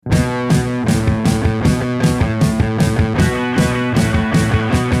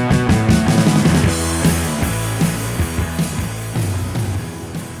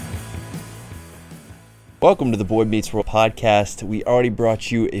Welcome to the Boy Meets World podcast. We already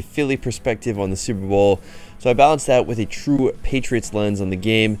brought you a Philly perspective on the Super Bowl, so I balanced that with a true Patriots lens on the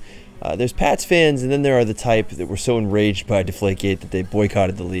game. There's Pats fans, and then there are the type that were so enraged by Deflategate that they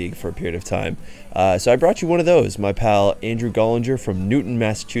boycotted the league for a period of time. So I brought you one of those, my pal Andrew Gollinger from Newton,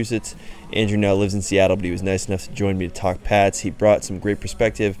 Massachusetts. Andrew now lives in Seattle, but he was nice enough to join me to talk Pats. He brought some great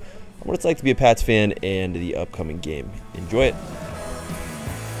perspective on what it's like to be a Pats fan and the upcoming game. Enjoy it.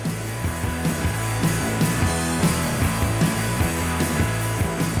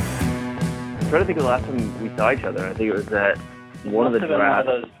 I'm trying to think of the last time we saw each other. I think it was at one of the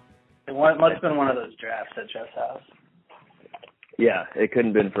drafts. It must have been one of those drafts at Jeff's house. Yeah, it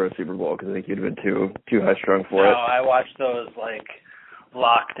couldn't have been for a Super Bowl because I think you'd have been too high-strung for it. No, I watched those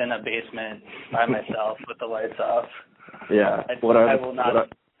locked in a basement by myself with the lights off. Yeah. I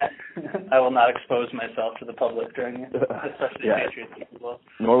will not expose myself to the public during it, especially Patriots Super Bowl.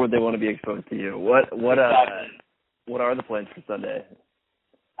 Nor would they want to be exposed to you. What are the plans for Sunday?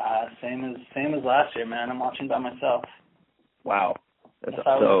 Same as last year, man. I'm watching by myself. Wow. If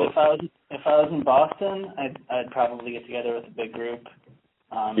I was in Boston, I'd probably get together with a big group.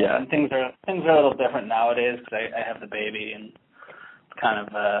 And things are a little different nowadays because I have the baby, and it's kind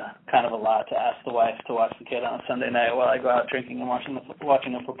of a lot to ask the wife to watch the kid on a Sunday night while I go out drinking and watching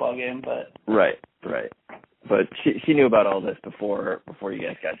a football game. But right. But she knew about all this before you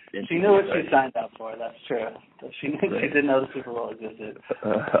guys got into it. She knew what she signed up for. That's true. She didn't know the Super Bowl existed.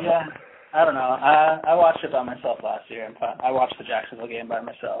 Yeah. I don't know. I watched it by myself last year. I watched the Jacksonville game by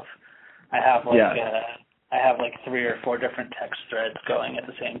myself. I have I have 3 or 4 different text threads going at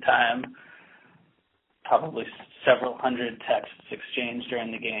the same time. Probably several hundred texts exchanged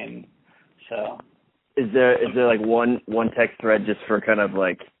during the game. So is there one text thread just for kind of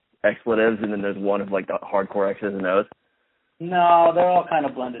expletives, and then there's one of the hardcore X's and O's? No, they're all kind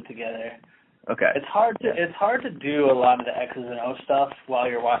of blended together. Okay. It's hard to do a lot of the X's and O's stuff while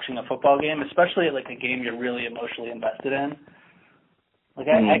you're watching a football game, especially a game you're really emotionally invested in.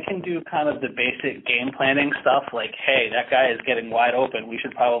 I can do kind of the basic game planning stuff, hey, that guy is getting wide open, we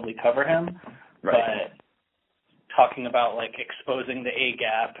should probably cover him. Right. But talking about exposing the A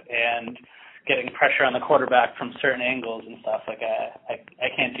gap and getting pressure on the quarterback from certain angles and stuff, I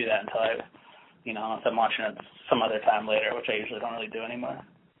can't do that until unless I'm watching it some other time later, which I usually don't really do anymore.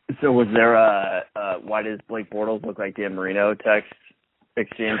 So was there why does Blake Bortles look like Dan Marino text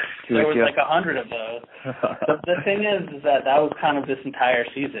exchange? There was 100 of those. The thing is that was kind of this entire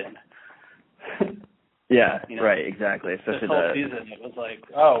season. Yeah, right, exactly. Especially this whole season, it was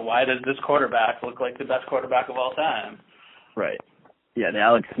why does this quarterback look like the best quarterback of all time? Right. Yeah, the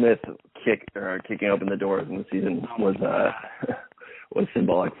Alex Smith kicking open the doors in the season was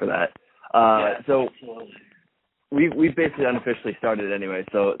symbolic for that. So absolutely. We've basically unofficially started anyway,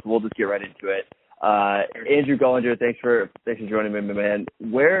 so we'll just get right into it. Andrew Gollinger, thanks for joining me, my man.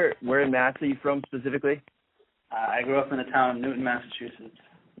 Where in Mass are you from specifically? I grew up in the town of Newton, Massachusetts.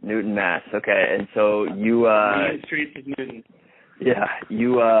 Newton, Mass. Okay, and so you Newton Street is Newton. Yeah,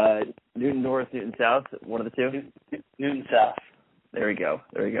 you Newton North, Newton South, one of the two. Newton South. There we go.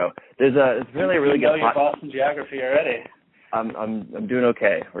 It's really a really good. You know your Boston geography already. I'm doing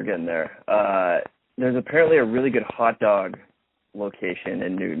okay. We're getting there. There's apparently a really good hot dog location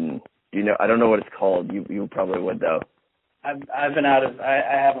in Newton. Do you know? I don't know what it's called. You probably would though. I've been out of. I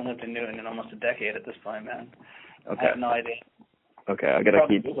haven't lived in Newton in almost a decade at this point, man. Okay. I have no idea. Okay, I gotta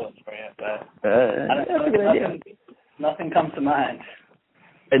keep. Google it for you, but that's a good idea. Nothing comes to mind.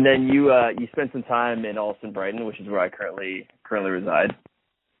 And then you spent some time in Allston, Brighton, which is where I currently reside.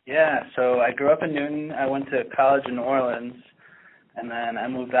 Yeah, so I grew up in Newton. I went to college in New Orleans, and then I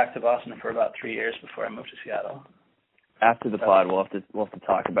moved back to Boston for about 3 years before I moved to Seattle. After the pod, we'll have to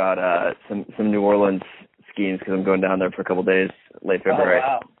talk about some New Orleans schemes because I'm going down there for a couple days late February.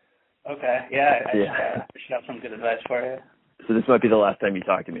 Oh wow. Okay. Yeah. I should have some good advice for you. So this might be the last time you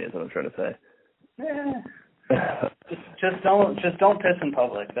talk to me, is what I'm trying to say. Yeah. just don't piss in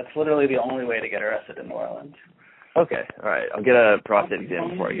public. That's literally the only way to get arrested in New Orleans. Okay, all right. I'll get a prostate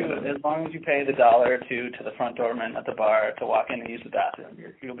exam before I go in. As long as you pay the $1 or $2 to the front doorman at the bar to walk in and use the bathroom,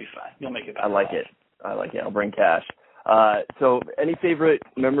 you'll be fine. You'll make it back. I like it. I'll bring cash. So, any favorite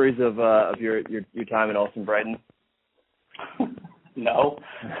memories of your time in Allston, Brighton? No.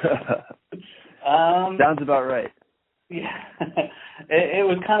 Sounds about right. Yeah, it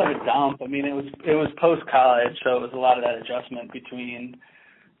was kind of a dump. I mean, it was post college, so it was a lot of that adjustment between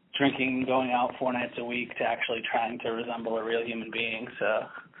drinking, going out 4 nights a week, to actually trying to resemble a real human being. So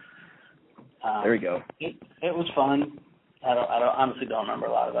there we go. It was fun. I honestly don't remember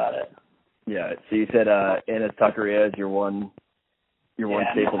a lot about it. Yeah. So you said Anna's Taqueria is your one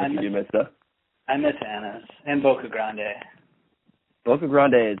staple that you do miss, though? I miss Anna's and Boca Grande. Boca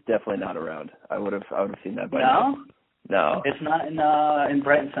Grande is definitely not around. I would have seen that by now. No, it's not in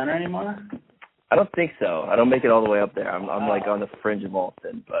Brighton Center anymore. I don't think so. I don't make it all the way up there. I'm like on the fringe of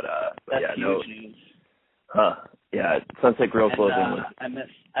Allston, but that's yeah, huge news. Huh? Yeah, Sunset Grill closing.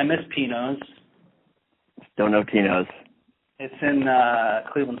 I miss Pino's. Don't know Pino's. It's in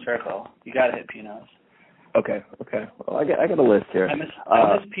Cleveland Circle. You gotta hit Pino's. Okay. Well, I got a list here. I miss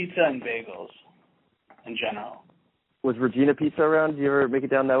pizza and bagels in general. Was Regina Pizza around? Did you ever make it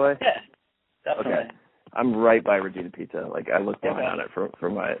down that way? Yeah, definitely. Okay. I'm right by Regina Pizza. Like I looked down on it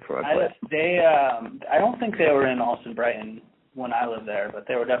from my place. I don't think they were in Allston, Brighton when I lived there, but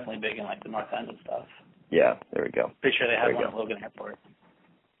they were definitely big in like the North End and stuff. Yeah, there we go. Pretty sure they had one at Logan Airport.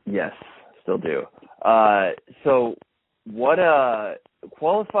 Yes, still do. So what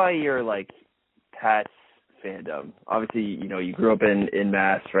qualify your like Pats fandom? Obviously, you grew up in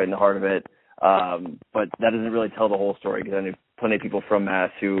Mass, right in the heart of it. But that doesn't really tell the whole story because I know plenty of people from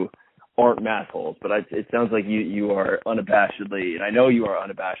Mass who aren't Mass holes. But it sounds like you are unabashedly, and I know you are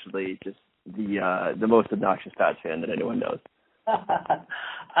unabashedly, just the most obnoxious Pats fan that anyone knows.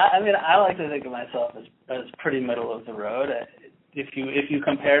 I mean, I like to think of myself as pretty middle of the road. If you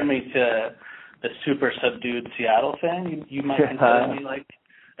compared me to the super subdued Seattle fan, you might consider me like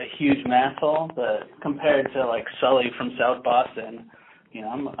a huge Masshole. But compared to like Sully from South Boston,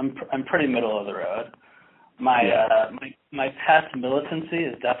 I'm pretty middle of the road. My past militancy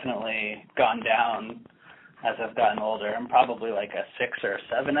has definitely gone down as I've gotten older. I'm probably like a 6 or a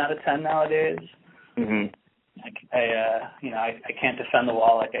 7 out of 10 nowadays. Mm-hmm. I can't defend the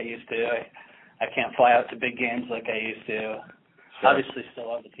wall like I used to. I can't fly out to big games like I used to. Sure. Obviously, still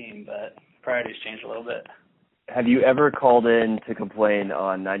love the team, but priorities change a little bit. Have you ever called in to complain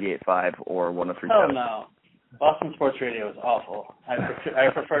on 98.5 or 103.7? Oh no, Boston Sports Radio is awful. I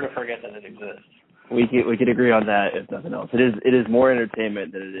prefer to forget that it exists. We could agree on that if nothing else. It is more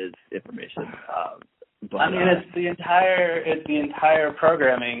entertainment than it is information. But, I mean, it's the entire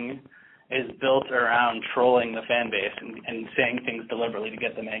programming is built around trolling the fan base and saying things deliberately to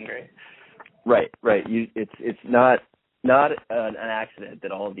get them angry. Right. It's not an accident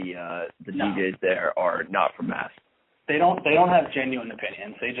that all the DJs there are not from Mass. They don't have genuine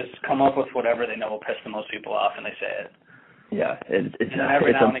opinions. They just come up with whatever they know will piss the most people off, and they say it. Yeah, and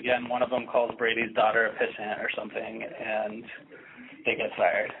every now and again, one of them calls Brady's daughter a pissant or something, and they get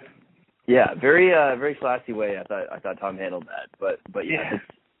fired. Yeah, very classy way. I thought Tom handled that, but yeah.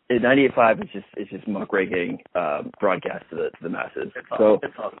 It's 98.5 is just muckraking broadcast to the masses. It's all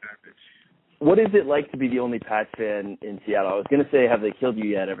garbage. What is it like to be the only Pats fan in Seattle? I was going to say, have they killed you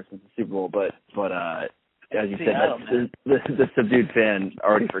yet ever since the Super Bowl? But as you Seattle, said, the subdued fan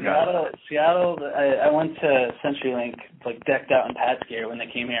already forgot. Seattle. I went to CenturyLink like decked out in Pats gear when they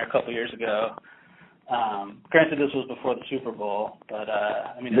came here a couple years ago. Granted, this was before the Super Bowl, but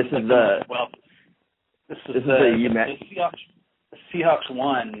I mean, the Seahawks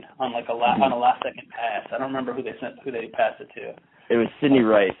won on like on a last second pass. I don't remember who they passed it to. It was Sidney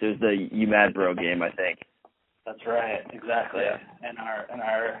Rice. It was the UMad Bro game, I think. That's right, exactly. Yeah. And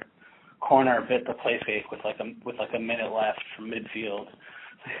our corner bit the play fake with like a minute left from midfield.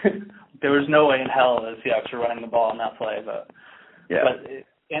 There was no way in hell the Seahawks were running the ball on that play, but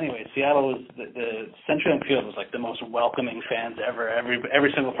anyway, Seattle was the CenturyLink Field was like the most welcoming fans ever.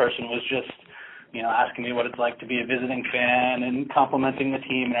 Every single person was just asking me what it's like to be a visiting fan and complimenting the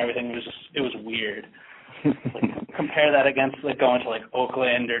team and everything. It was weird. Like, compare that against like going to like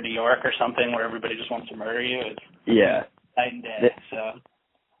Oakland or New York or something where everybody just wants to murder you. It's night and day.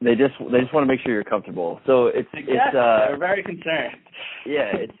 They just want to make sure you're comfortable. So they're very concerned.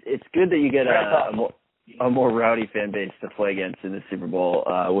 Yeah, it's good that you get a more rowdy fan base to play against in the Super Bowl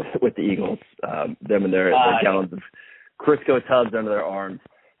with the Eagles. Them and their gallons of Crisco tubs under their arms.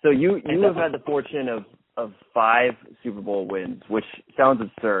 So you have had the fortune of 5 Super Bowl wins, which sounds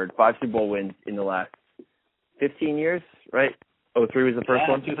absurd. 5 Super Bowl wins in the last 15 years, right? 2003 was the first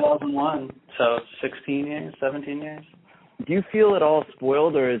one? 2001. So 16 years, 17 years. Do you feel at all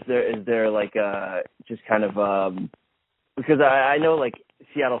spoiled, or is there like just kind of because I know like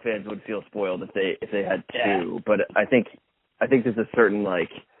Seattle fans would feel spoiled if they had 2, but I think there's a certain like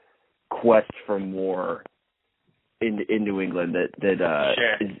quest for more in New England that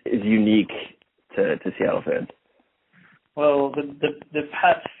is unique to Seattle fans. Well, the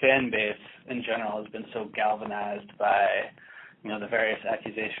Pats fan base in general has been so galvanized by the various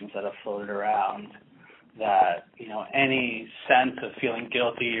accusations that have floated around that any sense of feeling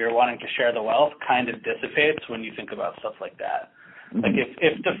guilty or wanting to share the wealth kind of dissipates when you think about stuff like that. Mm-hmm. Like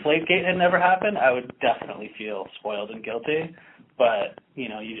if Deflategate had never happened, I would definitely feel spoiled and guilty. but you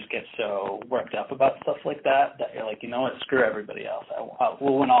just get so worked up about stuff like that you're like, you know what, screw everybody else.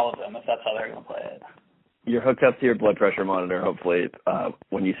 We'll win all of them if that's how they're going to play it. You're hooked up to your blood pressure monitor, hopefully,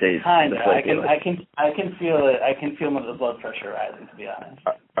 when you say kind of. I can feel it. I can feel the blood pressure rising, to be honest.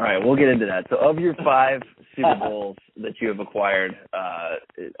 All right, we'll get into that. So, of your 5 Super Bowls that you have acquired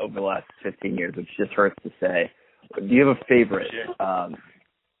over the last 15 years, which just hurts to say, do you have a favorite?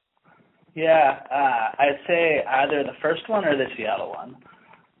 I'd say either the first one or the Seattle one.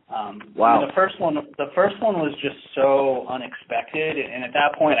 Wow. The first one was just so unexpected, and at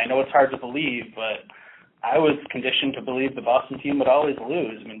that point, I know it's hard to believe, but I was conditioned to believe the Boston team would always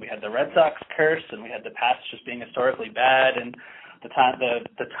lose. I mean, we had the Red Sox curse, and we had the Pats just being historically bad, and the time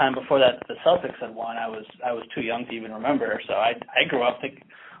before that, the Celtics had won. I was too young to even remember. So I grew up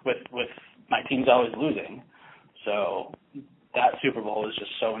with my teams always losing. So that Super Bowl was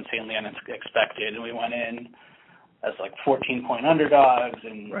just so insanely unexpected, and we went in as like 14-point underdogs,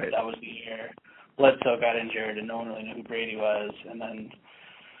 and That was the year Bledsoe got injured, and no one really knew who Brady was, and then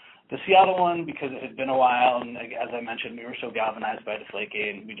the Seattle one, because it had been a while, and as I mentioned, we were so galvanized by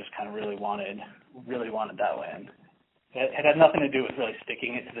Deflategate, and we just kind of really wanted that win. It had nothing to do with really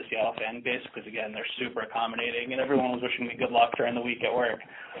sticking it to the Seattle fan base, because again, they're super accommodating, and everyone was wishing me good luck during the week at work.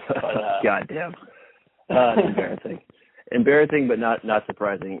 But, goddamn, embarrassing, but not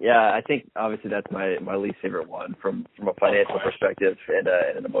surprising. Yeah, I think obviously that's my least favorite one from a financial perspective and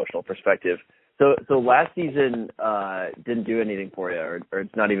an emotional perspective. So last season didn't do anything for you, or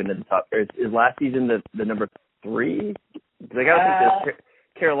it's not even in the top. Is last season the number 3? Because I gotta think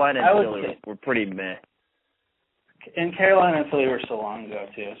Carolina and Philly were pretty meh. And Carolina and Philly were so long ago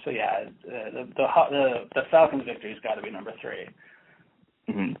too. So yeah, the Falcons victory's got to be number 3.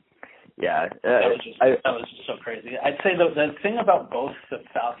 Mm-hmm. Yeah, that was just so crazy. I'd say the thing about both the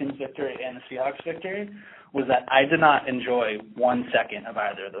Falcons victory and the Seahawks victory was that I did not enjoy 1 second of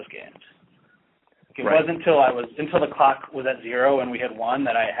either of those games. It wasn't until the clock was at 0 and we had won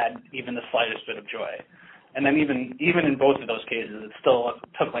that I had even the slightest bit of joy. And then even in both of those cases, it still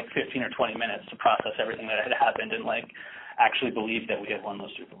took like 15 or 20 minutes to process everything that had happened and like actually believe that we had won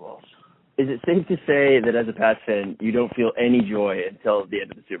those Super Bowls. Is it safe to say that as a Pats fan, you don't feel any joy until the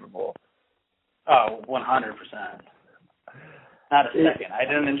end of the Super Bowl? Oh, 100%. Not a second. I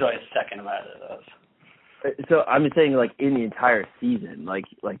didn't enjoy a second of either of those. So I'm just saying, like in the entire season, like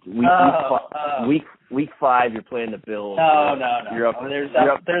week 5, you're playing the Bills. No.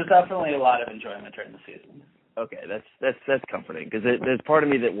 There's definitely a lot of enjoyment during the season. Okay, that's comforting, because there's part of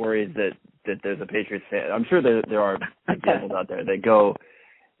me that worries that there's a Patriots fan. I'm sure there are examples out there that go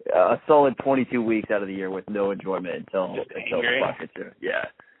a solid 22 weeks out of the year with no enjoyment until the clock hits you. Yeah.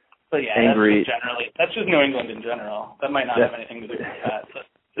 But yeah, angry. That's just New England in general. That might not have anything to do with that.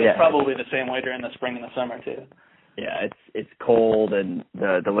 It's probably the same way during the spring and the summer too. Yeah, it's cold and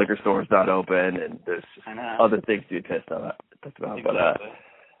the liquor store's not open, and there's other things to be pissed about. Exactly. But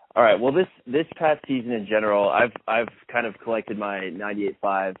all right, well this past season in general, I've kind of collected my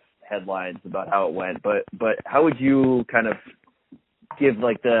 98.5 headlines about how it went. But how would you kind of give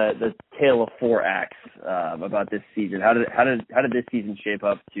like the tale of 4 acts about this season? How did this season shape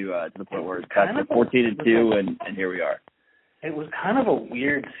up to the point where it's got to 14-2 and here we are? It was kind of a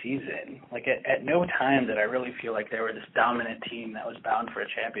weird season. Like at no time did I really feel like they were this dominant team that was bound for a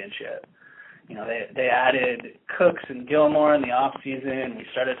championship. You know, they added Cooks and Gilmore in the off season. We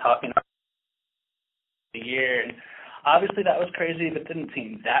started talking about the year, and obviously that was crazy, but didn't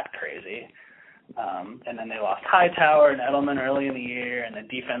seem that crazy. And then they lost Hightower and Edelman early in the year, and the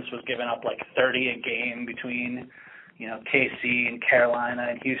defense was giving up like 30 a game between, KC and Carolina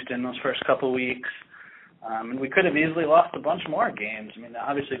and Houston those first couple of weeks. And we could have easily lost a bunch more games. I mean,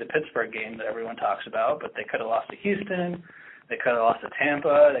 obviously the Pittsburgh game that everyone talks about, but they could have lost to Houston. They could have lost to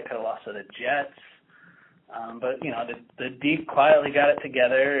Tampa. They could have lost to the Jets. But, the deep quietly got it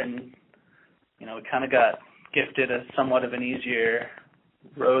together, and, we kind of got gifted somewhat of an easier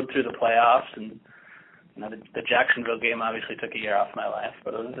road through the playoffs. And, the Jacksonville game obviously took a year off my life.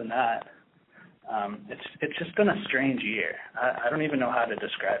 But other than that, it's just been a strange year. I don't even know how to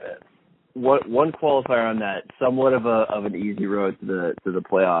describe it. One qualifier on that, somewhat of an easy road to the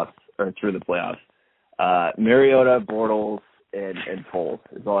playoffs, or through the playoffs. Mariota, Bortles, and Foles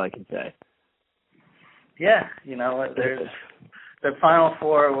is all I can say. Yeah, there's the final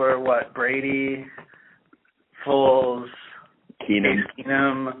 4 were what? Brady, Foles,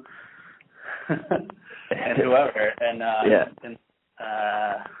 Keenum, and whoever, and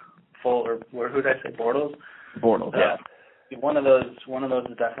Foles, or who did I say? Bortles. Yeah. One of those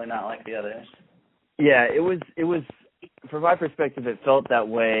is definitely not like the others. Yeah, it was from my perspective, it felt that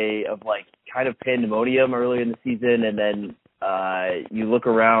way of like kind of pandemonium early in the season, and then you look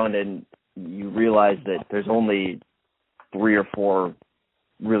around and you realize that there's only 3 or 4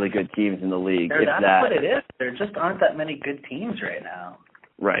 really good teams in the league. That's what it is. There just aren't that many good teams right now.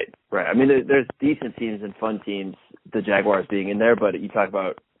 Right. I mean, there's decent teams and fun teams, the Jaguars being in there, but you talk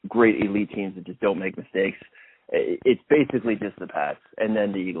about great elite teams that just don't make mistakes. It's basically just the Pats and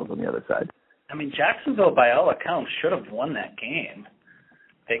then the Eagles on the other side. I mean, Jacksonville, by all accounts, should have won that game.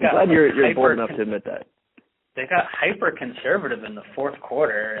 I'm glad you're bold enough to admit that. They got hyper conservative in the fourth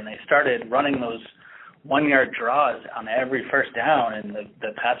quarter, and they started running those 1-yard draws on every first down, and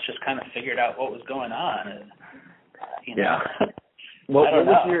the Pats just kind of figured out what was going on. And, yeah. What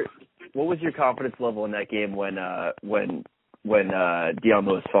was your confidence level in that game when Deion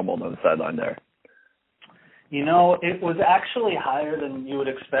Lewis fumbled on the sideline there? It was actually higher than you would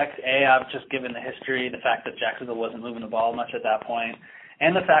expect. I've just given the history, the fact that Jacksonville wasn't moving the ball much at that point,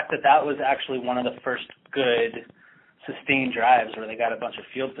 and the fact that was actually one of the first good sustained drives where they got a bunch of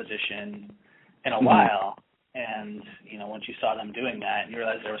field position in a while. And, once you saw them doing that, you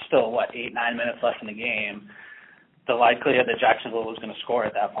realized there was still, 8-9 minutes left in the game. The likelihood that Jacksonville was going to score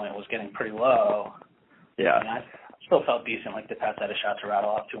at that point was getting pretty low. Yeah. And I still felt decent, like the Pats had a shot to rattle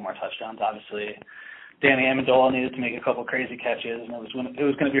off 2 more touchdowns. Obviously, Danny Amendola needed to make a couple crazy catches, and it was going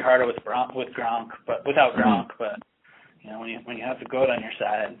to be harder with Gronk, but without Gronk. But when you have the GOAT on your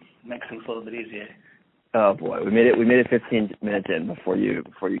side, it makes things a little bit easier. Oh boy, we made it 15 minutes in before you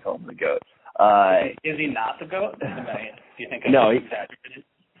call him the GOAT. Is he not the GOAT? Do you think no? Exaggerated?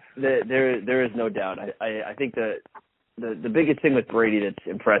 There is no doubt. I think the biggest thing with Brady that's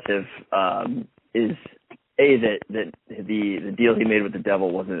impressive is that the deal he made with the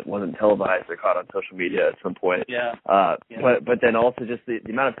devil wasn't televised or caught on social media at some point. Yeah. But then also just the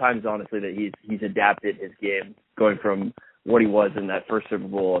amount of times, honestly, that he's adapted his game, going from what he was in that first Super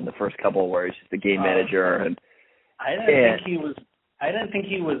Bowl and the first couple where he's just a game manager. And I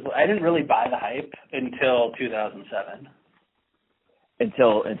didn't really buy the hype until 2007.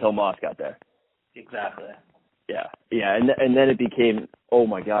 Until Moss got there. Exactly. Yeah, and then it became, oh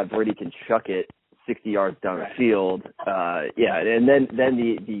my God, Brady can chuck it 60 yards down the field. And then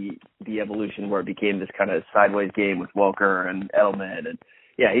the evolution where it became this kind of sideways game with Welker and Edelman, and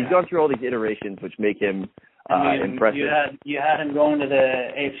he's gone through all these iterations which make him impressive. You had him going to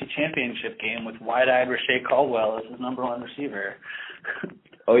the AFC Championship game with wide-eyed Rashae Caldwell as his number 1 receiver.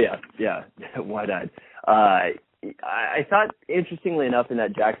 Oh yeah, wide-eyed. I thought, interestingly enough, in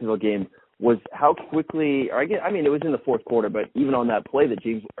that Jacksonville game was how quickly, it was in the fourth quarter, but even on that play that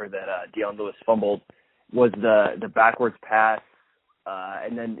Deion Lewis fumbled, was the backwards pass,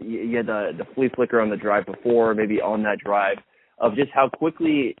 and then you had the flea flicker on the drive before, maybe on that drive, of just how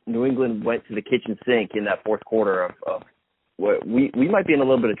quickly New England went to the kitchen sink in that fourth quarter of what we might be in a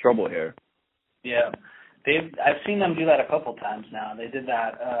little bit of trouble here. Yeah. I've seen them do that a couple times now. They did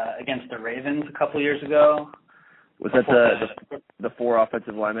that against the Ravens a couple years ago. Was that the 4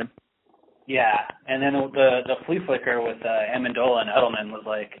 offensive linemen? Yeah, and then the flea flicker with Amendola and Edelman was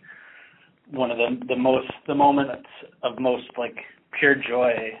like one of the moments of most like pure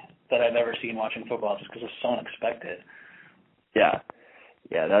joy that I've ever seen watching football, just because it was so unexpected. Yeah,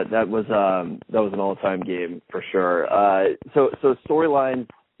 that was an all-time game for sure. So storylines.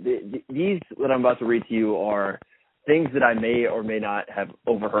 These that I'm about to read to you are things that I may or may not have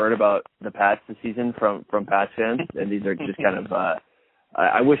overheard about the Pats this season from Pats fans, and these are just kind of.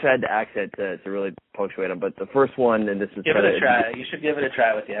 I wish I had the accent to really punctuate them, but the first one, and this is give it a try. You should give it a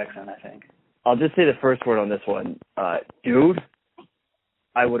try with the accent, I think. I'll just say the first word on this one, dude.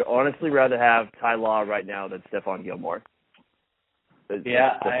 I would honestly rather have Ty Law right now than Stephon Gilmore.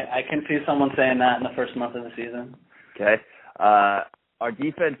 Yeah, I can see someone saying that in the first month of the season. Okay. Our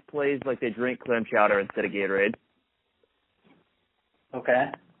defense plays like they drink clam chowder instead of Gatorade. Okay.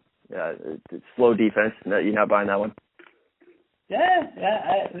 Yeah, it's slow defense. You're not buying that one? Yeah.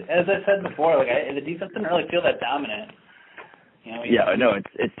 As I said before, the defense didn't really feel that dominant.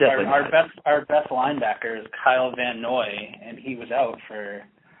 It's definitely our best linebacker is Kyle Van Noy, and he was out for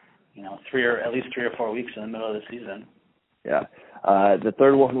at least 3 or 4 weeks in the middle of the season. Yeah. The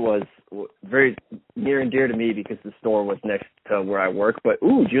third one was very near and dear to me because the store was next to where I work. But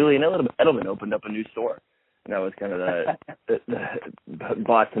Julian Edelman opened up a new store. And that was kind of the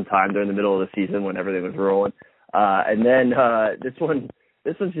bought some time during the middle of the season when everything was rolling. And then this one's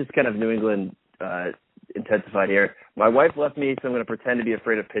just kind of New England intensified here. My wife left me, so I'm going to pretend to be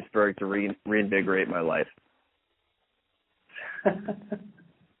afraid of Pittsburgh to reinvigorate my life.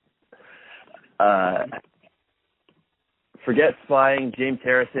 Forget spying. James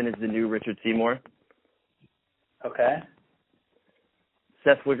Harrison is the new Richard Seymour. Okay.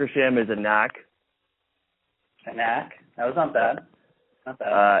 Seth Wickersham is a knack. A knack? That was not bad. Not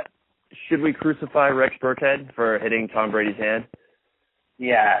bad. Should we crucify Rex Burkhead for hitting Tom Brady's hand?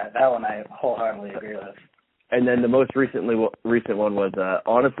 Yeah, that one I wholeheartedly agree with. And then the most recent one was,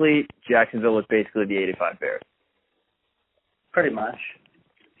 honestly, Jacksonville was basically the 85 Bears. Pretty much.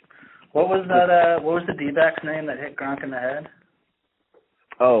 What was that? What was the D-back's name that hit Gronk in the head?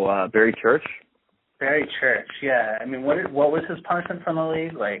 Oh, Barry Church? Barry Church, yeah. I mean, what was his punishment from the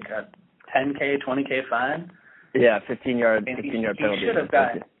league? Like a 10K, 20K fine? Yeah, 15-yard penalty.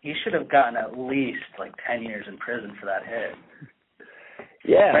 He should have gotten at least like 10 years in prison for that hit.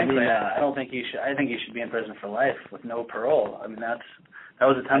 Yeah, frankly, I don't think he should. I think he should be in prison for life with no parole. I mean, that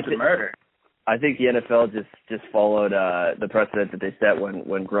was attempted murder. I think the NFL just followed the precedent that they set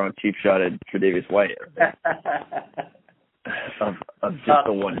when Gronk cheap shotted Tre'Davious White of just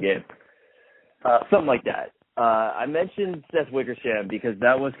the one game, something like that. I mentioned Seth Wickersham because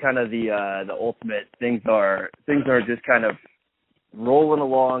that was kind of the ultimate. Things are just kind of rolling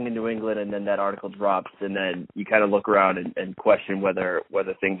along in New England, and then that article drops, and then you kind of look around and question whether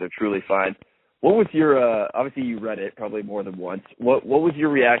things are truly fine. What was your obviously you read it probably more than once. What was your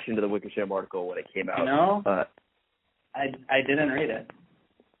reaction to the Wickersham article when it came out? You know, I didn't read it.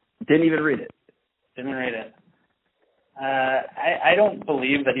 Didn't even read it. Didn't read it. I don't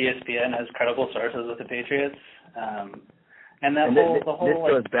believe that ESPN has credible sources with the Patriots, and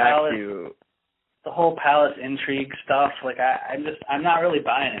the whole Palace intrigue stuff. Like I'm not really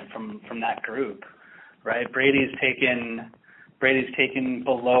buying it from that group, right? Brady's taken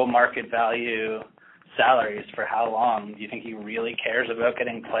below market value salaries for how long? Do you think he really cares about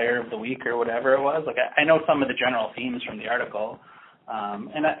getting Player of the Week or whatever it was? Like I know some of the general themes from the article,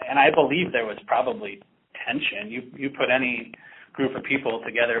 and I believe there was probably tension. You put any group of people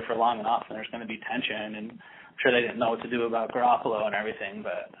together for long enough, and there's going to be tension. And I'm sure they didn't know what to do about Garropolo and everything,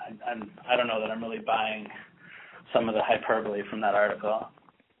 but I don't know that I'm really buying some of the hyperbole from that article.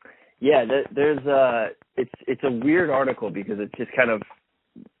 Yeah, it's a weird article because it's just kind of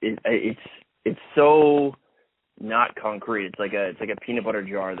it's so not concrete. It's like a peanut butter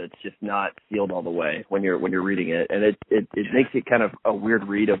jar that's just not sealed all the way when you're reading it, and it makes it kind of a weird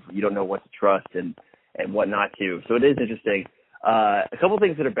read of you don't know what to trust and what not to. So it is interesting. A couple of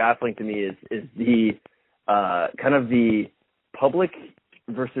things that are baffling to me is the kind of the public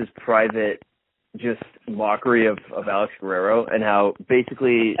versus private just mockery of Alex Guerrero and how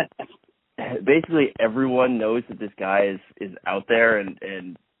basically everyone knows that this guy is out there and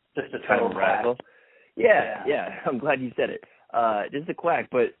just a kind total of radical. Yeah. I'm glad you said it. Just a quack,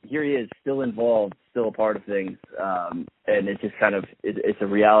 but here he is, still involved, still a part of things, and it's just kind of it's a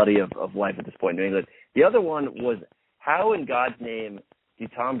reality of life at this point in New England. The other one was how in God's name do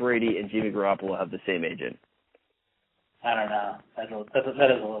Tom Brady and Jimmy Garropolo have the same agent? I don't know. That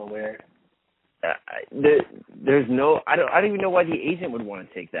is a little weird. There's no. I don't even know why the agent would want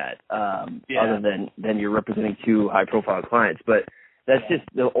to take that. Other than you're representing two high-profile clients, but that's just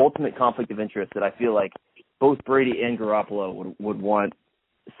the ultimate conflict of interest that I feel like both Brady and Garropolo would want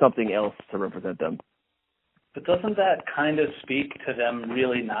something else to represent them. But doesn't that kind of speak to them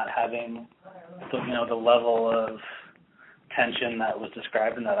really not having, the level of tension that was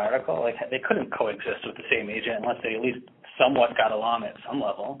described in that article? Like they couldn't coexist with the same agent unless they at least somewhat got along at some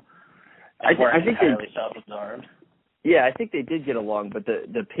level. I think entirely self-absorbed. Yeah, I think they did get along, but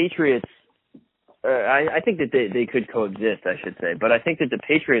the Patriots, I think that they could coexist, I should say. But I think that the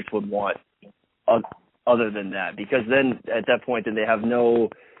Patriots would want other than that, because then at that point, then they have no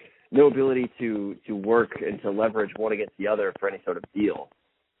ability to work and to leverage one against the other for any sort of deal.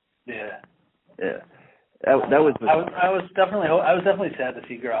 Yeah. That was. I was definitely sad to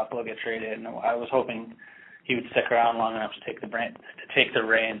see Garropolo get traded, and I was hoping he would stick around long enough to take the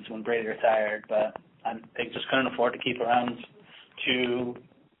reins when Brady retired, but they just couldn't afford to keep around two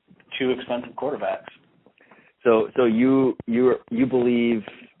expensive quarterbacks. So you believe,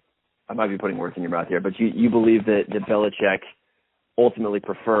 I might be putting words in your mouth here, but you believe that Belichick ultimately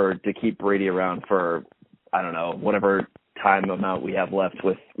preferred to keep Brady around for, I don't know, whatever time amount we have left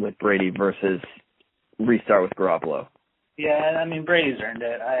with Brady versus restart with Garropolo. Yeah, I mean, Brady's earned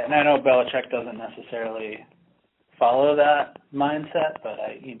it. And I know Belichick doesn't necessarily follow that mindset, but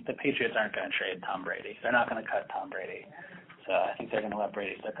the Patriots aren't going to trade Tom Brady. They're not going to cut Tom Brady. So I think they're going to let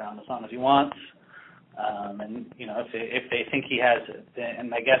Brady stick around as long as he wants. And, if they think he has, and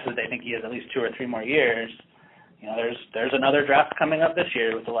my guess is they think he has at least 2 or 3 more years, there's another draft coming up this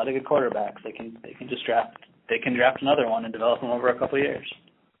year with a lot of good quarterbacks. They can draft another one and develop him over a couple of years.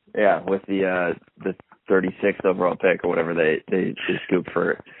 Yeah, with the 36th overall pick or whatever they scoop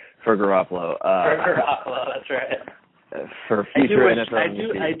for Garropolo. For Garropolo, that's right. for future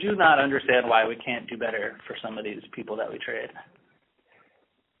NFL. I do not understand why we can't do better for some of these people that we trade.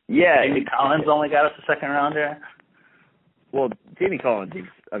 Yeah, Jamie Collins only got us a second rounder. Well, Jamie Collins,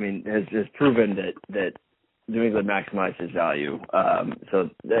 has proven that New England maximized his value. So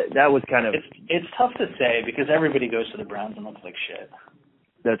that was kind of. It's tough to say because everybody goes to the Browns and looks like shit.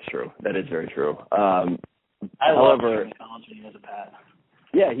 That's true. That is very true. I love Jamie Collins when he was a Pat.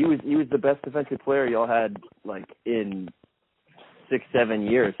 Yeah, he was the best defensive player y'all had like in 6-7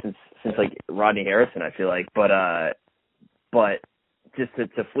 years since like Rodney Harrison, I feel like. But just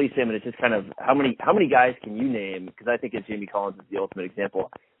to fleece him, and it's just kind of how many guys can you name? Because I think Jamie Collins is the ultimate example.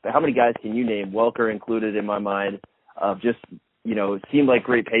 But how many guys can you name? Welker included in my mind. Just seemed like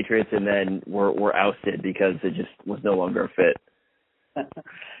great Patriots, and then were ousted because it just was no longer a fit.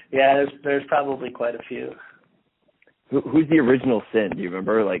 Yeah, there's probably quite a few. Who's the original Sin? Do you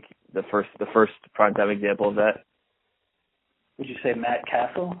remember, like the first primetime example of that? Would you say Matt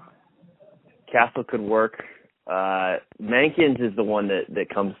Castle? Castle could work. Mankins is the one that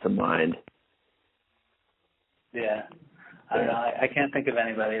comes to mind. Yeah, I don't know. I can't think of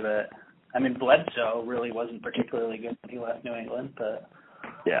anybody, but I mean Bledsoe really wasn't particularly good when he left New England, but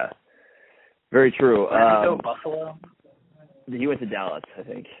yeah, very true. Did he go Buffalo? He went to Dallas, I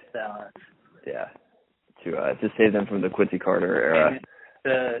think. Dallas. Yeah. To save them from the Quincy Carter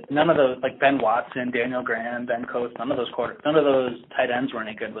era. None of those, like Ben Watson, Daniel Graham, Ben Coates, none of those tight ends were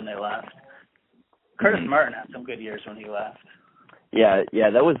any good when they left. Curtis Martin had some good years when he left. Yeah,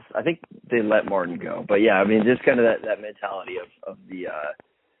 that was. I think they let Martin go, but yeah, I mean, just kind of that mentality of the,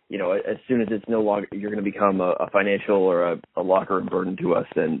 as soon as it's no longer you're going to become a financial or a locker room burden to us,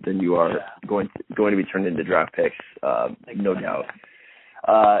 then you are going to be turned into draft picks, no doubt.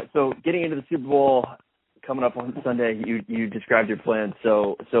 So getting into the Super Bowl. Coming up on Sunday, you described your plan.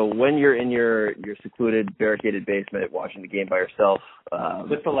 So when you're in your secluded, barricaded basement watching the game by yourself,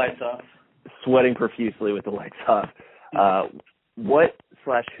 with the lights off, sweating profusely with the lights off,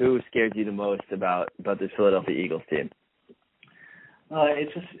 what/who scares you the most about this Philadelphia Eagles team?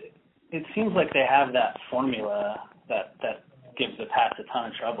 It seems like they have that formula that gives the Pats a ton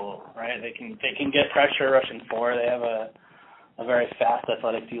of trouble, right? They can get pressure rushing forward. They have a very fast,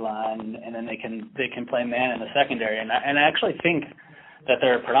 athletic D-line, and then they can play man in the secondary. And I actually think that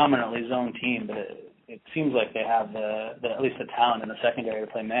they're a predominantly zone team, but it seems like they have at least the talent in the secondary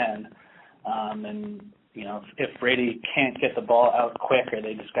to play man. And if Brady can't get the ball out quick or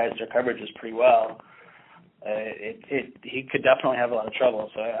they disguise their coverages pretty well, he could definitely have a lot of trouble.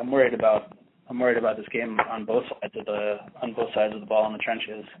 So I'm worried about this game on both sides of the ball in the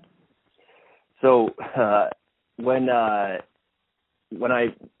trenches. So when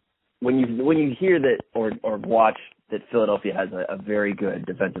you hear that or watch that Philadelphia has a very good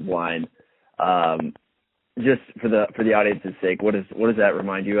defensive line, just for the audience's sake, what does that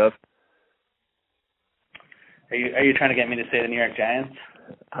remind you of? Are you trying to get me to say the New York Giants?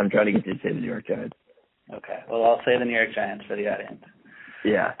 I'm trying to get you to say the New York Giants. Okay. Well, I'll say the New York Giants for the audience.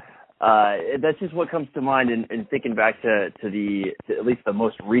 Yeah. That's just what comes to mind in thinking back to at least the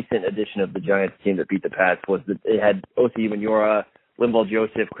most recent edition of the Giants team that beat the Pats was that it had Osi Umenyiora, Linval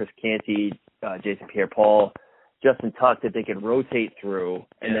Joseph, Chris Canty, Jason Pierre-Paul, Justin Tuck that they could rotate through,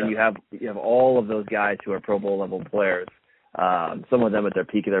 and then you have all of those guys who are Pro Bowl level players, some of them at their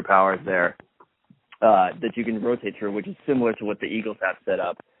peak of their powers there, that you can rotate through, which is similar to what the Eagles have set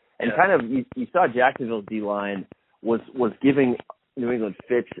up. And kind of you saw Jacksonville's D-line was giving New England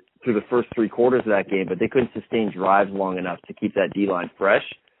fits through the first three quarters of that game, but they couldn't sustain drives long enough to keep that D-line fresh.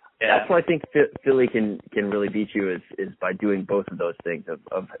 Yeah. That's why I think Philly can really beat you is by doing both of those things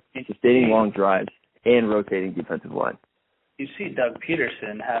of sustaining long drives and rotating defensive line. You see Doug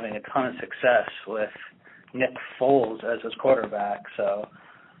Peterson having a ton of success with Nick Foles as his quarterback, so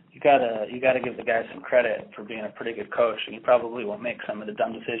you gotta give the guy some credit for being a pretty good coach, and he probably won't make some of the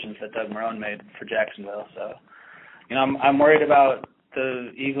dumb decisions that Doug Marrone made for Jacksonville. So, I'm worried about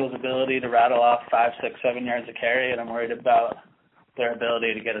the Eagles' ability to rattle off 5, 6, 7 yards of carry, and I'm worried about their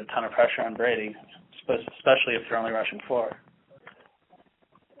ability to get a ton of pressure on Brady, especially if they're only rushing 4.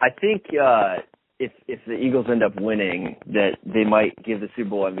 I think if the Eagles end up winning, that they might give the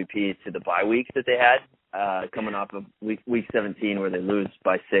Super Bowl MVP to the bye weeks that they had, coming off of week 17 where they lose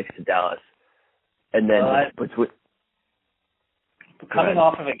by 6 to Dallas. And then coming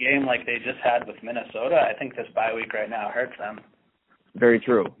off of a game like they just had with Minnesota, I think this bye week right now hurts them. Very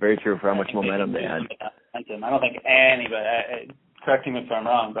true for how much momentum they had. I don't think anybody, correct me if I'm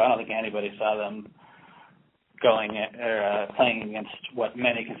wrong, but I don't think anybody saw them playing against what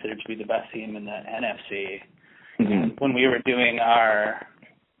many consider to be the best team in the NFC. Mm-hmm. When we were doing our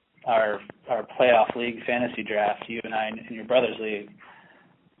our playoff league fantasy draft, you and I in your brother's league,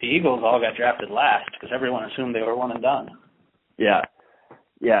 the Eagles all got drafted last because everyone assumed they were one and done. Yeah.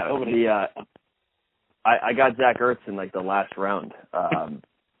 I got Zach Ertz in like the last round,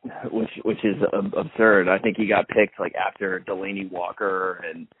 which is absurd. I think he got picked like after Delaney Walker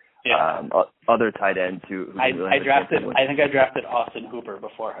and other tight ends who I think I drafted Austin Hooper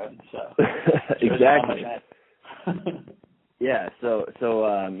before him. So exactly. Yeah. So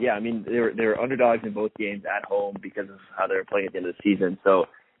I mean they were underdogs in both games at home because of how they were playing at the end of the season. So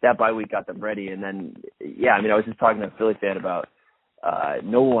that bye week got them ready, and then I mean I was just talking to a Philly fan about.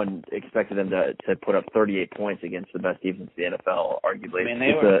 No one expected them to put up 38 points against the best defense in the NFL, arguably. I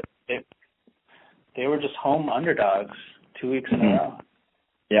mean, they were just home underdogs 2 weeks in a row.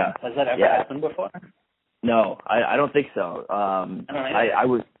 Yeah. Has that ever happened before? No, I don't think so.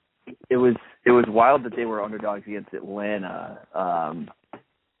 It was wild that they were underdogs against Atlanta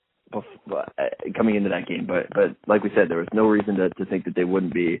coming into that game, but like we said, there was no reason to think that they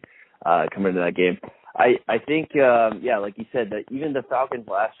wouldn't be coming into that game. I think, like you said, that even the Falcons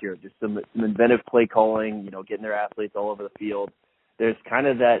last year, just some inventive play calling, getting their athletes all over the field. There's kind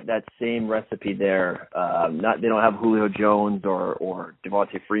of that same recipe there. They don't have Julio Jones or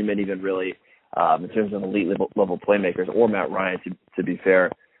Devontae Freeman even really in terms of elite level playmakers, or Matt Ryan to be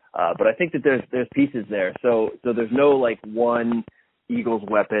fair. But I think that there's pieces there. So there's no like one Eagles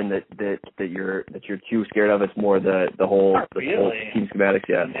weapon that you're too scared of. It's more the whole team schematics.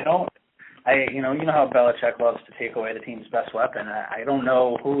 Yeah. They don't. You know how Belichick loves to take away the team's best weapon. I don't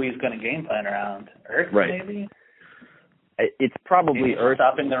know who he's going to game plan around. Ertz, maybe? It's probably Ertz.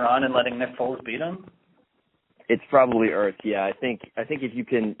 Stopping the run and letting Nick Foles beat him? It's probably Ertz, yeah. I think if you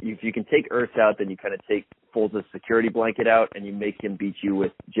can take Ertz out, then you kind of take Foles' security blanket out and you make him beat you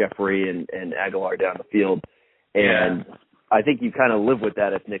with Jeffrey and Aguilar down the field. And I think you kind of live with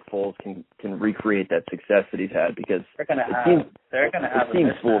that if Nick Foles can recreate that success that he's had, because they're going to have a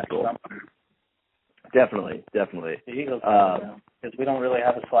mismatch. Definitely. The Eagles, because we don't really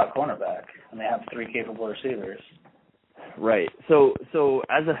have a slot cornerback, and they have three capable receivers. Right. So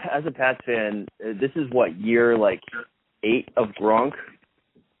as a Pats fan, this is what, year like 8 of Gronk?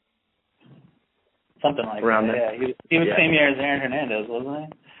 Something like around that. there. Yeah, he was the same year as Aaron Hernandez,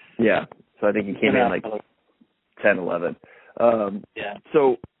 wasn't he? Yeah. So I think he came in like 10, 11.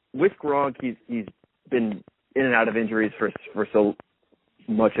 So with Gronk, he's been in and out of injuries for so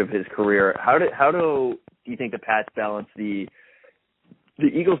much of his career. How do you think the Pats balance the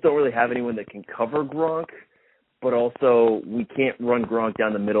Eagles don't really have anyone that can cover Gronk, but also we can't run Gronk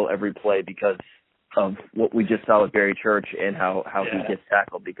down the middle every play because of what we just saw with Barry Church and how he gets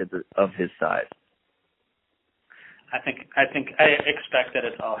tackled because of his size? I expect that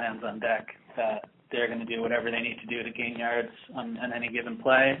it's all hands on deck, that they're going to do whatever they need to do to gain yards on any given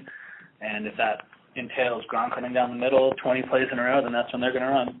play, and if that entails Gronk running down the middle 20 plays in a row, then that's when they're going to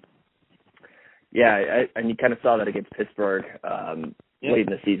run. Yeah, and you kind of saw that against Pittsburgh late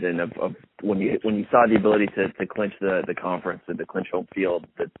in the season of when you saw the ability to clinch the conference and to clinch home field,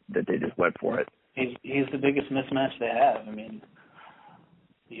 that they just went for it. He's the biggest mismatch they have. I mean,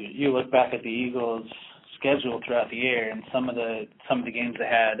 you look back at the Eagles' schedule throughout the year, and some of the games they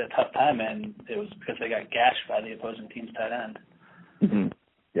had a tough time in, it was because they got gashed by the opposing team's tight end. Mm-hmm.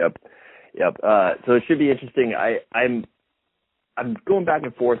 Yep. So it should be interesting. I'm going back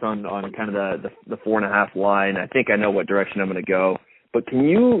and forth on kind of the 4.5 line. I think I know what direction I'm going to go. But can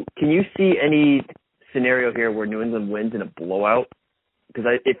you see any scenario here where New England wins in a blowout? Because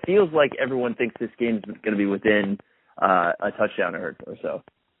it feels like everyone thinks this game's going to be within a touchdown or so.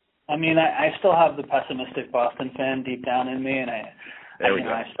 I mean, I still have the pessimistic Boston fan deep down in me, and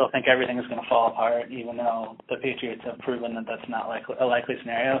I still think everything is going to fall apart, even though the Patriots have proven that that's not a likely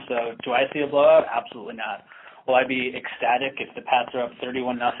scenario. So do I see a blowout? Absolutely not. Will I be ecstatic if the Pats are up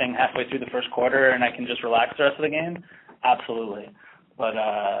 31-0 halfway through the first quarter and I can just relax the rest of the game? Absolutely. But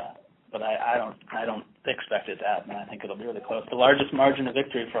I don't expect it to happen. I think it'll be really close. The largest margin of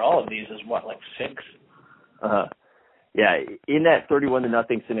victory for all of these is what, like 6? Yeah. In that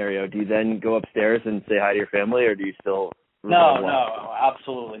 31-0 scenario, do you then go upstairs and say hi to your family, or do you still? No,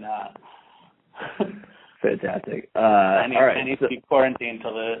 absolutely not. Fantastic. I need to be quarantined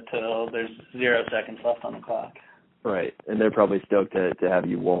till there's 0 seconds left on the clock. Right, and they're probably stoked to have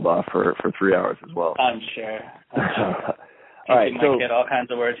you walled off for 3 hours as well. I'm sure. All right, my kid all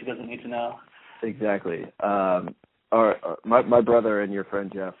kinds of words he doesn't need to know. Exactly. My brother and your friend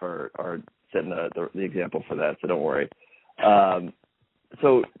Jeff are setting the example for that, so don't worry.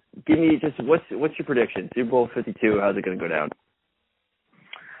 So give me just what's your prediction? Super Bowl 52, how's it going to go down?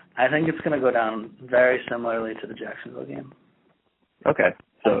 I think it's going to go down very similarly to the Jacksonville game. Okay.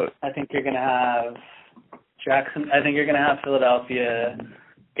 So I I think you're going to have Jackson. I think you're going to have Philadelphia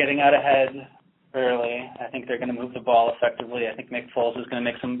getting out ahead early. I think they're going to move the ball effectively. I think Nick Foles is going to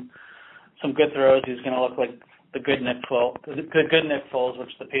make some good throws. He's going to look like the good Nick Foles,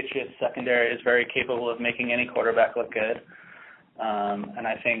 which the Patriots secondary is very capable of making any quarterback look good. And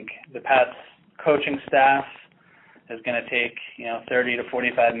I think the Pats coaching staff is going to take 30 to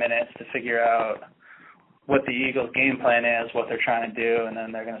 45 minutes to figure out what the Eagles' game plan is, what they're trying to do, and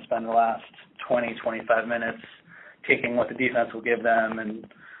then they're going to spend the last 20, 25 minutes taking what the defense will give them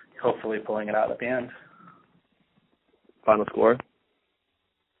and hopefully pulling it out at the end. Final score?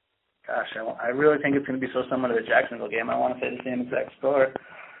 Gosh, I really think it's going to be so similar to the Jacksonville game. I want to say the same exact score,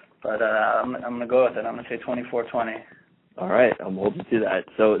 but I'm going to go with it. I'm going to say 24-20. All right, I'm holding to that.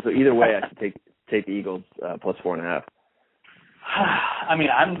 So either way, I should take the Eagles plus 4.5. I mean,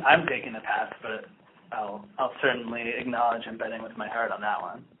 I'm taking the Pats, but I'll certainly acknowledge I'm betting with my heart on that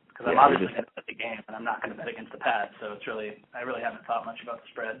one because I'm obviously going to bet the game, and I'm not going to bet against the Pats. So I really haven't thought much about the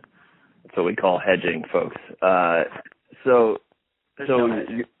spread. That's what we call hedging, folks.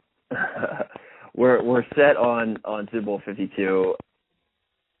 We're set on Super Bowl 52.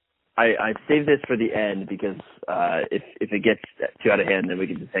 I saved this for the end because if it gets too out of hand, then we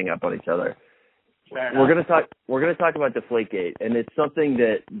can just hang up on each other. We're gonna talk about Deflategate, and it's something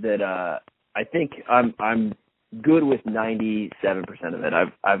that I think I'm good with 97% of it.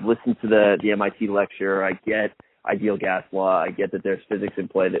 I've listened to the MIT lecture. I get ideal gas law. I get that there's physics in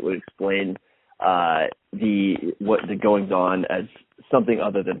play that would explain the goings on as something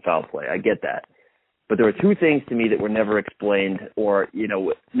other than foul play. I get that. But there were two things to me that were never explained, or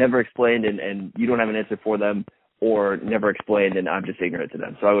never explained, and you don't have an answer for them, or never explained, and I'm just ignorant to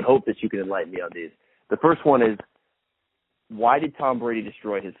them. So I would hope that you can enlighten me on these. The first one is, why did Tom Brady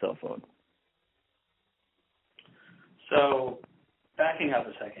destroy his cell phone? So, backing up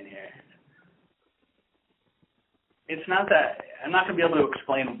a second here. It's not that I'm not going to be able to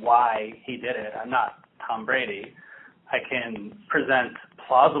explain why he did it. I'm not Tom Brady. I can present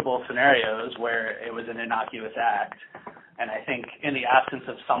plausible scenarios where it was an innocuous act, and I think in the absence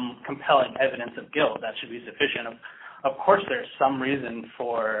of some compelling evidence of guilt, that should be sufficient. Of course, there's some reason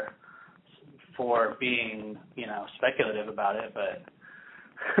for being, speculative about it, but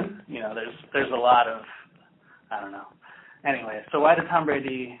there's a lot of, I don't know. Anyway, so why did Tom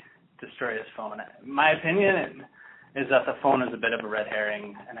Brady destroy his phone? My opinion is that the phone is a bit of a red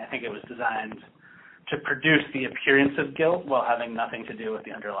herring, and I think it was designed to produce the appearance of guilt while having nothing to do with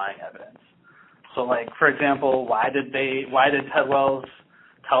the underlying evidence. So, for example, why did Ted Wells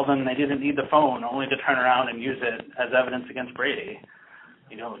tell them they didn't need the phone only to turn around and use it as evidence against Brady?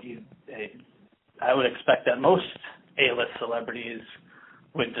 I would expect that most A-list celebrities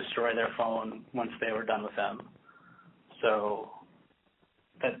would destroy their phone once they were done with them. So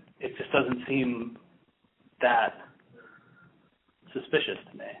that it just doesn't seem that suspicious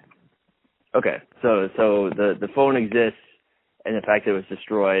to me. Okay, so the phone exists, and the fact that it was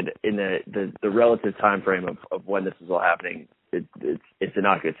destroyed in the relative time frame of when this was all happening, it's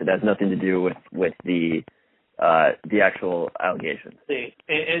innocuous. It has nothing to do with the actual allegations.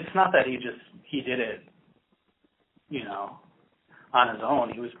 It's not that he did it, on his own.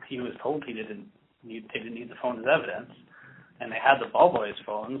 He was told they didn't need the phone as evidence, and they had the ball boys'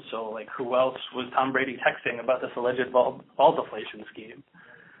 phones. So who else was Tom Brady texting about this alleged ball deflation scheme?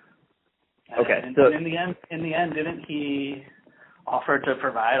 Okay. And so in the end, didn't he offer to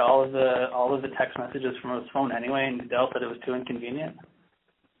provide all of the text messages from his phone anyway, and Goodell said it was too inconvenient?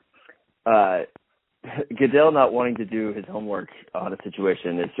 Goodell not wanting to do his homework on a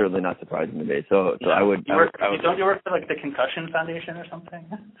situation is certainly not surprising to me. So I would. Don't you work for the Concussion Foundation or something?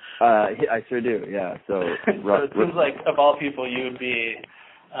 I sure do. Yeah. So it seems like of all people, you'd be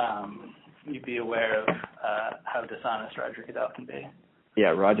aware of how dishonest Roger Goodell can be.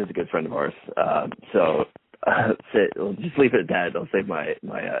 Yeah, Roger's a good friend of ours. So we'll just leave it at that. I'll save my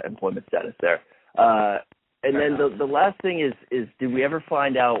employment status there. And then the last thing is did we ever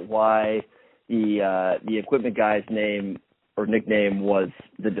find out why the equipment guy's name or nickname was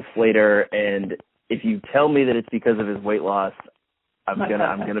the Deflator? And if you tell me that it's because of his weight loss, I'm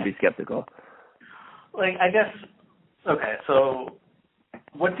gonna be skeptical. I guess. Okay, so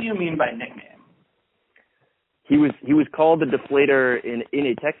what do you mean by nickname? He was called the Deflator in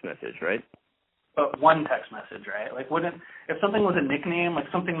a text message, right? But one text message, right? If something was a nickname,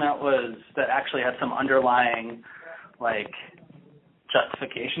 something that actually had some underlying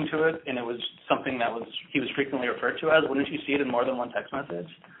justification to it, and it was something he was frequently referred to as, wouldn't you see it in more than one text message?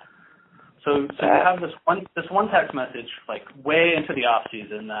 So you have this one text message way into the off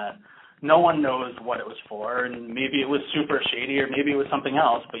season that no one knows what it was for, and maybe it was super shady or maybe it was something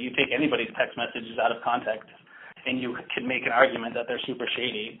else, but you take anybody's text messages out of context and you can make an argument that they're super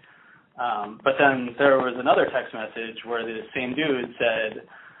shady. But then there was another text message where the same dude said,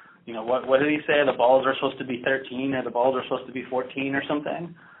 what did he say? The balls are supposed to be 13 or the balls are supposed to be 14 or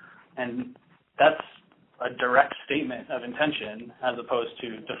something. And that's a direct statement of intention as opposed to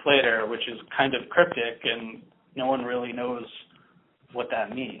deflator, which is kind of cryptic and no one really knows what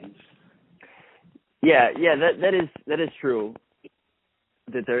that means. Yeah, that is true.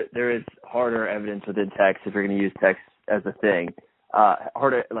 That there is harder evidence within text if you're going to use text as a thing.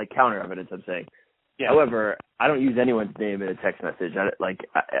 Harder, like counter evidence, I'm saying. Yeah. However, I don't use anyone's name in a text message.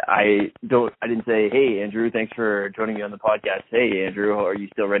 I didn't say, hey Andrew, thanks for joining me on the podcast. Hey Andrew, are you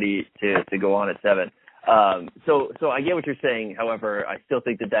still ready to go on at 7? So I get what you're saying. However, I still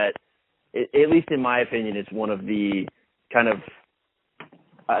think that at least in my opinion, is one of the kind of,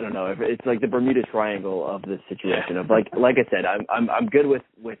 I don't know, if it's like the Bermuda Triangle of this situation. Of like I said, I'm good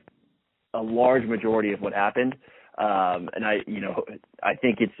with a large majority of what happened, and I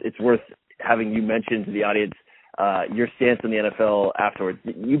think it's worth having you mention to the audience your stance on the NFL afterwards.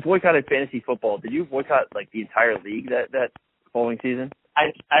 You boycotted fantasy football. Did you boycott like the entire league that following season?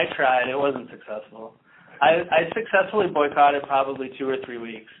 I tried. It wasn't successful. I successfully boycotted probably 2 or 3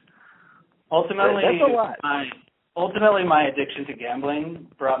 weeks. Ultimately, that's a lot. Ultimately, my addiction to gambling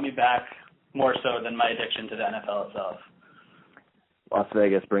brought me back more so than my addiction to the NFL itself. Las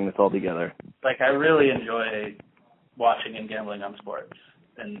Vegas, bring this all together. Like, I really enjoy watching and gambling on sports,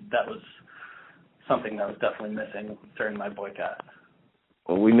 and that was something that was definitely missing during my boycott.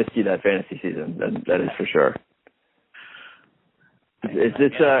 Well, we missed you that fantasy season. That is for sure. Is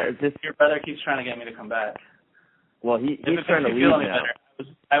this your brother keeps trying to get me to come back? Well, he's trying to leave now.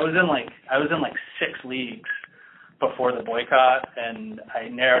 I was in like 6 leagues before the boycott, and I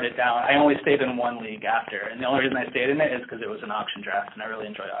narrowed it down. I only stayed in 1 league after, and the only reason I stayed in it is because it was an auction draft, and I really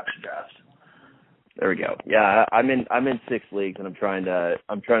enjoy auction drafts. There we go. Yeah, I'm in 6 leagues, and I'm trying to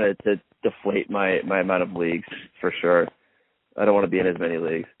deflate my amount of leagues for sure. I don't want to be in as many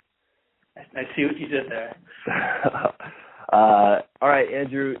leagues. I see what you did there. All right,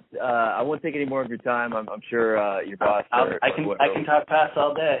 Andrew. I won't take any more of your time. I'm sure your boss. I can talk pass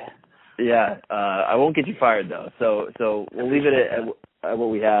all day. Yeah, I won't get you fired though. So we'll leave it at what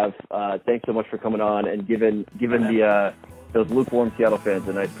we have. Thanks so much for coming on and giving those lukewarm Seattle fans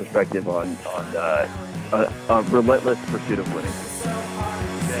a nice perspective on relentless pursuit of winning.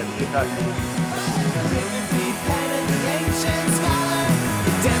 Good talking to you.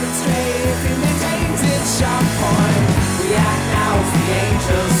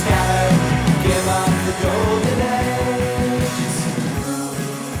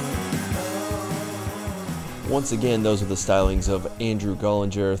 Once again, those are the stylings of Andrew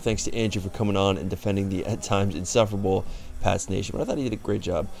Gollinger. Thanks to Andrew for coming on and defending the, at times, insufferable Pats Nation. But I thought he did a great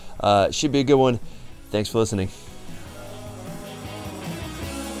job. Should be a good one. Thanks for listening.